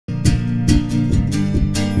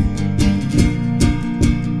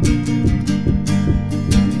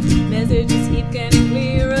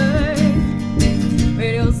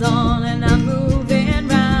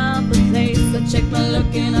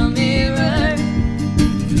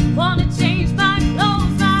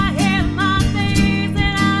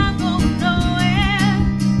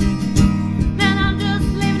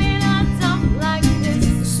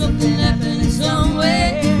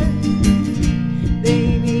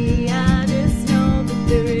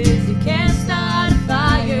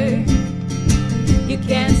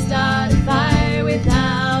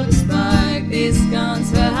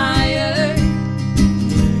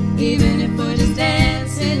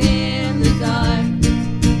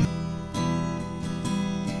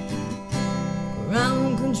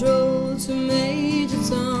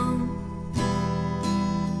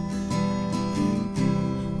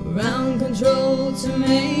to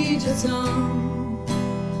Major Tom.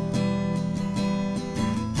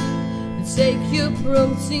 Take your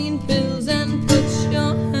protein pills and put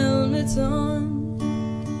your helmet on.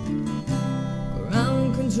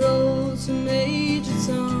 Ground control to Major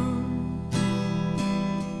Tom.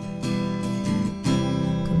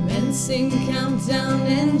 Commencing countdown,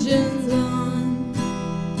 engines on.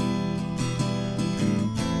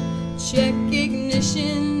 Check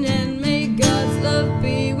ignition and may God's love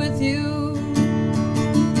be with you.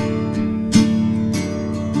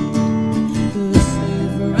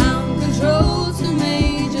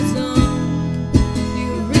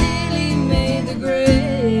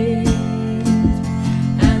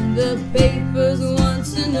 Papers want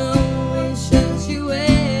to know which shirt you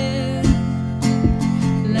wear.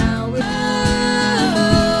 Now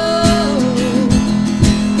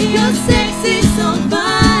your sex is on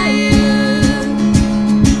fire,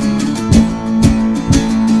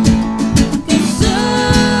 and so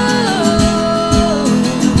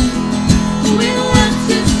we'll watch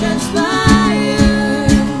it transpire.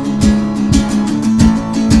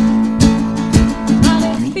 Hot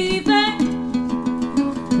fever,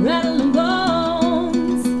 rattling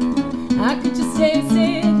bones. I could just taste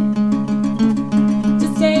it,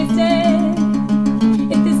 just taste it.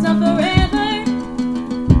 If it's not forever,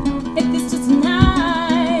 if it's just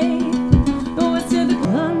tonight, oh, it's to the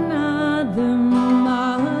another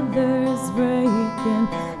mother's breaking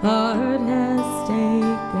heart has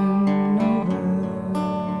taken over.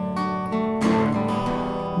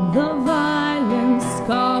 The violent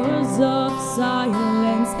scars of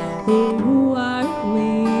silence. Who are we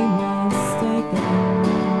mistaken?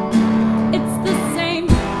 It's the same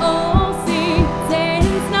old scene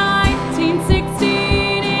since 1916.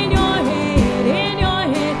 In your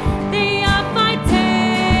head, they are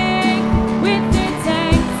fighting with their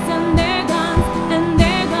tanks and their guns and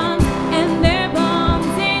their guns and their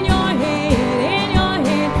bombs. In your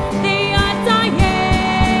head, they are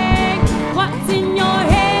dying. What's in your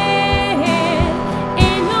head?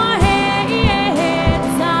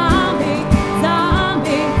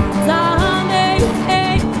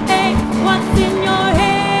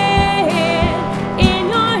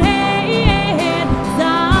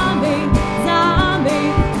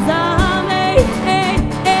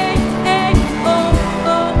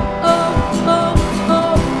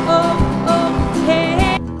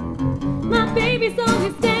 Baby's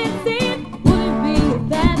always dancing, would it be a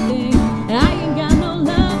bad thing? I ain't got no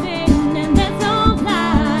loving, and that's no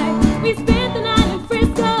lie. We spent the night in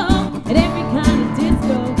Frisco, at every kind of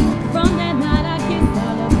disco. From that night I kissed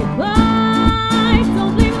all of goodbye.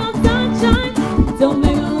 Don't blame it on sunshine, don't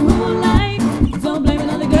blame it on the moonlight, don't blame it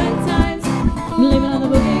on the good times, blame it on the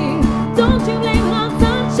boogie. Don't you blame it on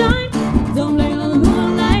sunshine, don't blame it on the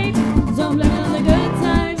moonlight, don't blame it on the good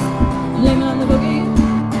times, blame it on the boogie.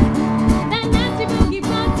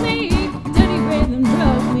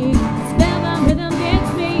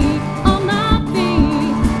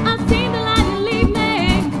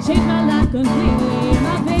 Completely.